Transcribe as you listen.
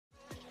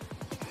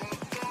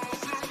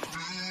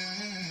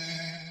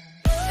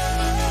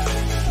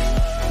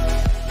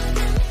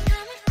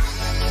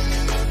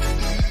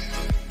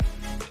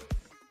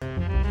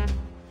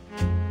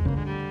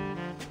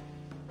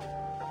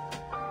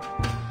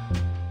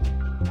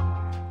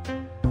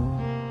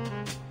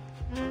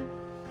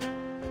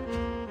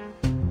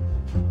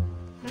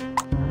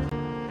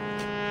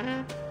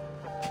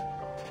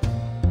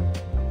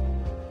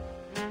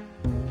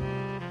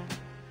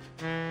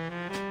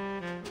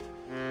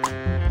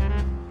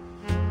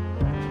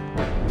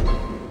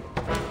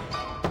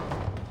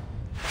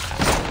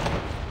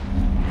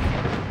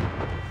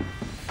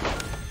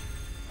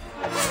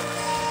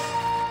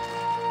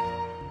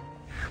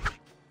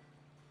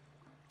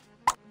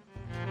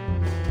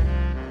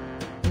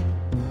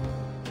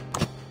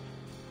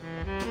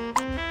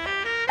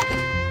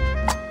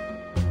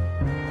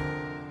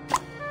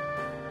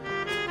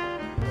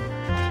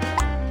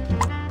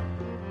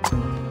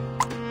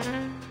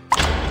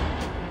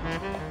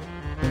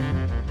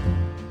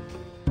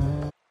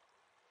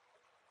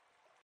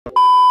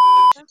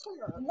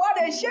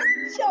What a shit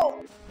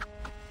show!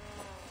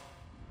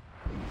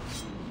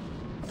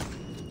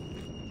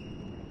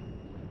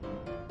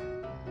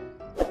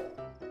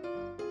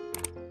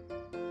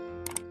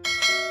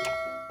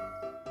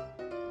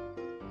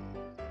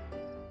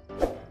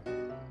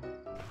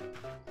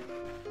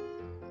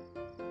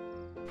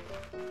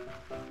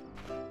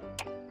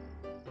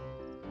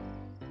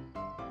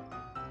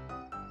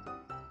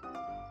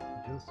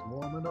 Just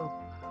warming up.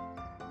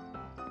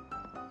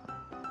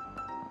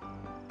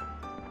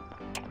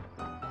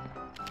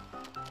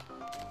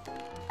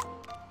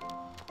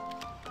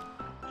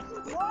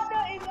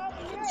 Water is up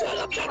here. Shut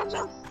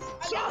up!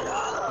 Shut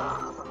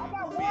up! I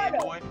got Yeah, water.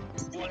 boy.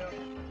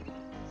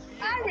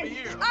 Iris,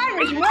 here.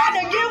 Iris,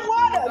 water, get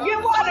water,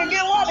 get water,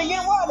 get water,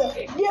 get water,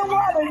 get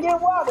water,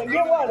 get water,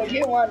 get water,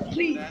 get water,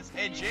 please. That's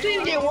it, Jay.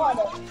 Please get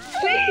water.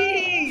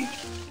 Please.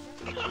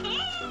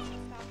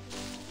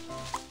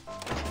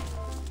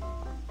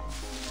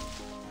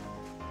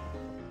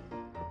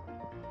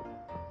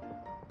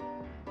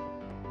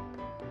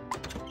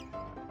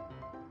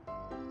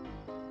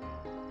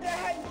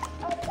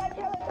 That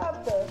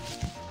helicopter.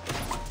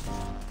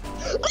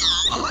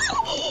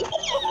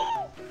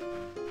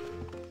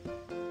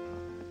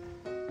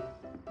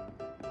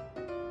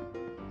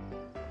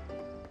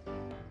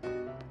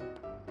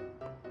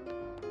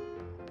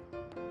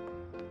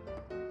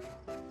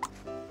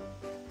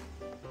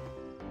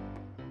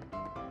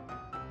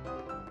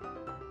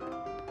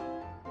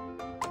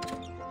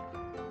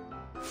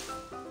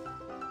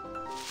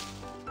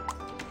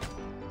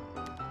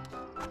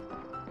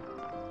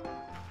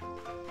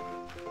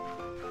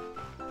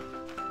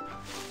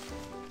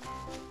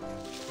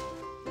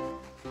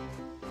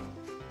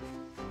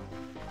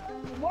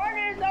 Water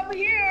is over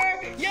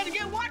here. You have to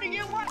get water,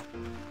 get water.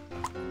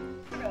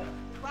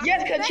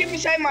 Yes, because Chippy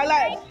saved my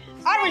life.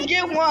 Iris,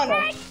 get water.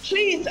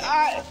 Please,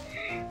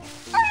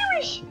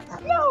 Iris,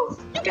 no,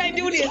 you can't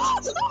do this.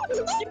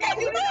 You can't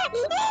do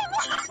this.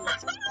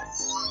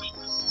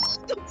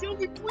 Don't tell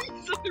me,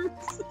 please,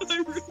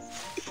 Iris.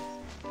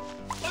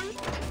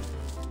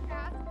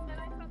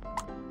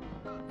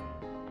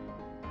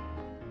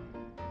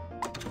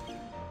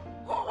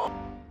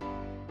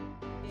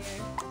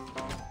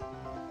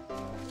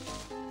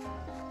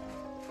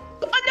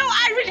 Oh no,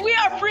 Iris, we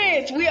are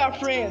friends. We are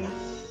friends.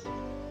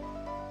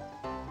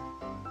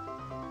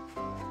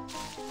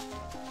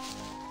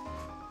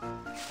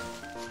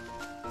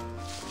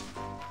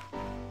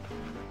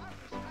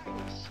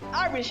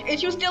 Iris,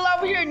 is you still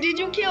over here? Did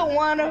you kill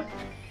Wanna?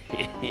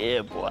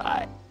 Yeah,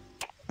 boy.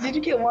 Did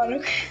you kill Wanna?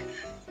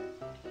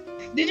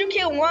 Did you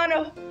kill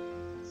Wanna?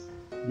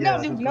 Yeah,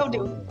 No, dude, no,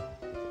 dude.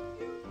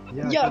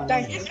 Yeah,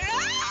 Thank you.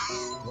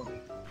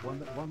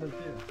 One is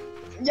here.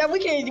 Yeah, we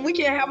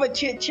can't have a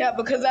chit chat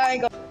because I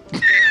ain't gonna.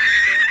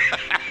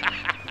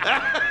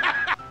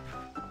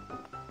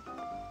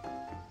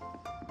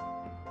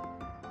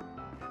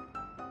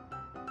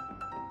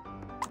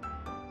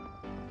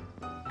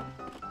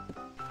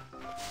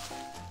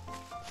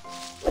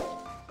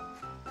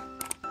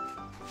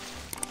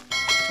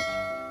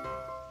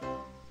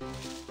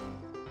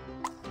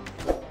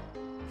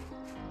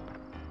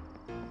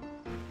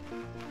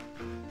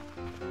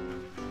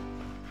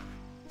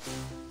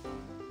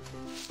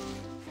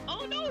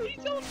 Oh no,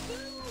 he's on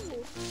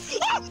too!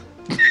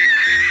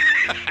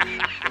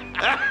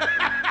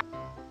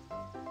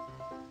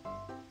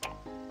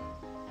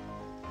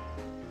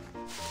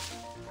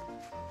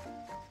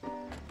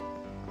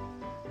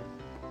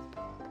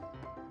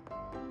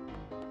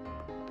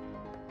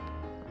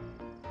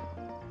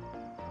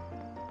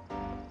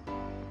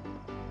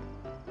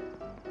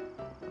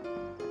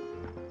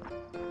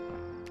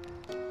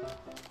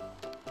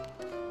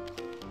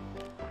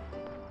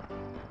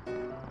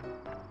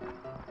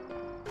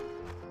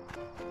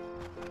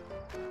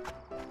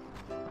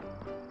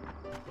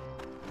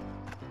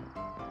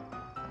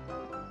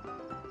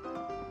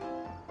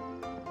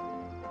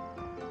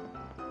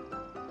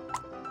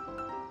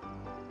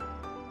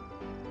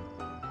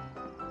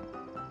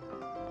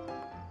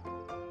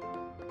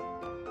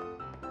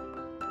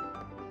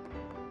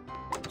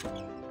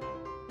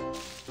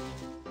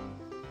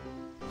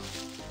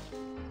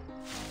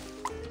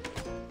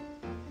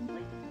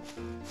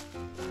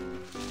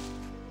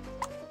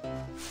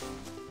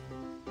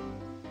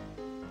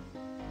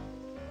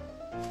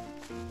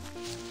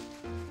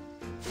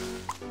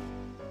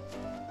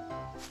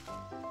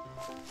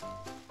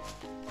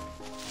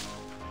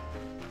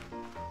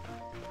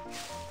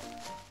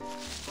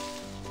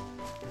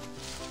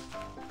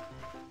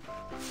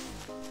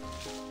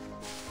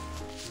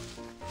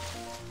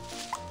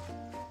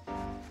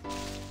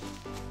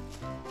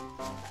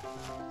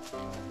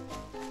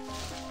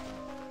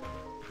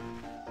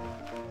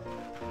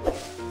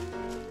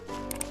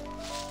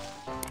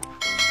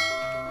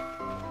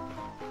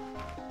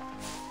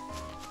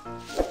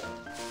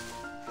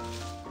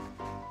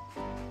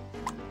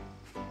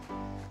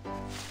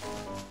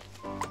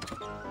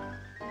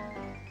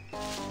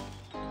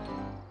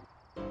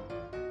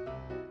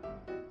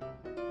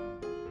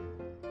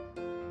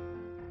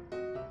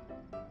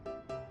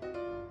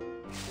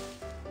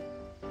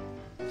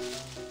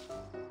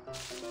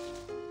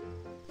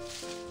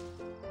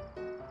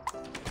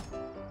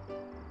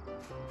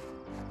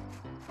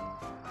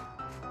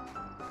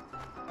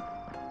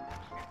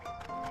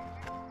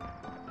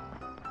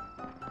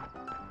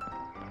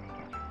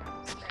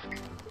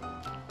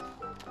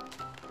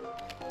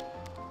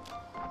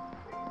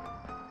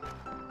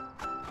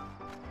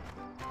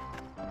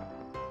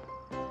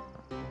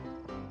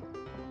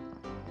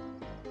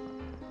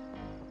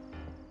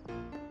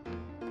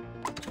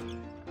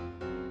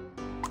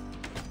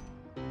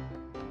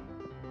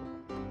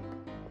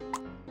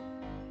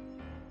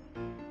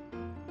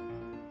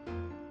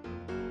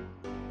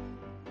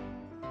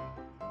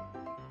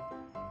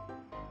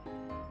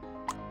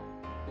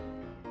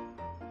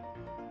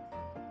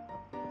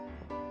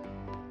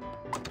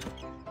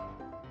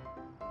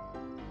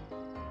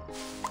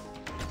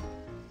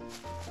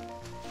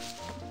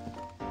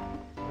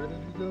 Where did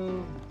he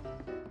go?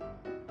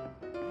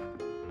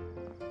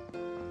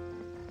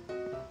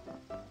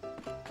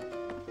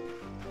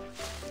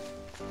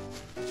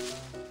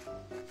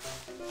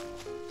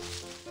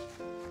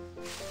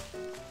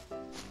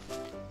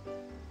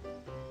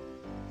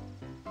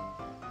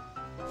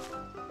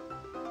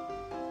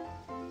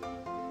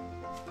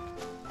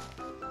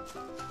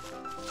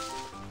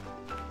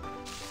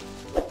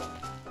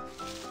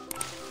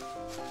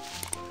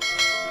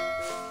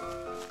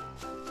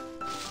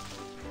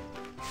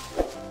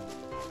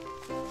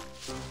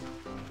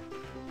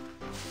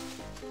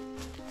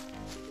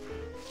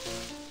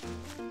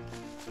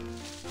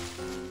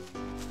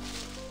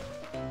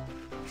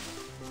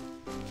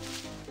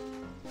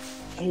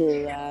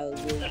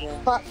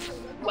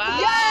 Wow.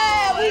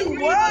 Yeah, we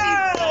won!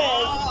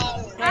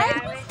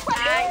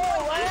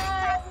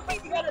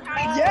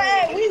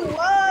 Yeah, we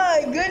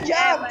won! Good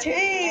job,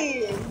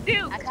 team!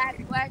 Duke, I got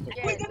a question.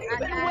 we didn't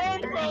even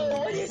win, bro.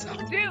 What are you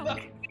talking about?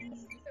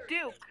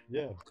 Duke,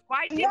 Yeah.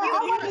 why did No, you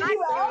I wasn't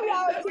even on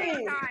y'all the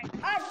team. time?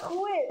 I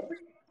quit.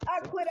 I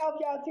quit off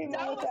y'all team and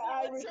That went was to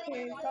Iris literally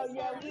team. my So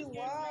yeah, first we game.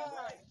 won.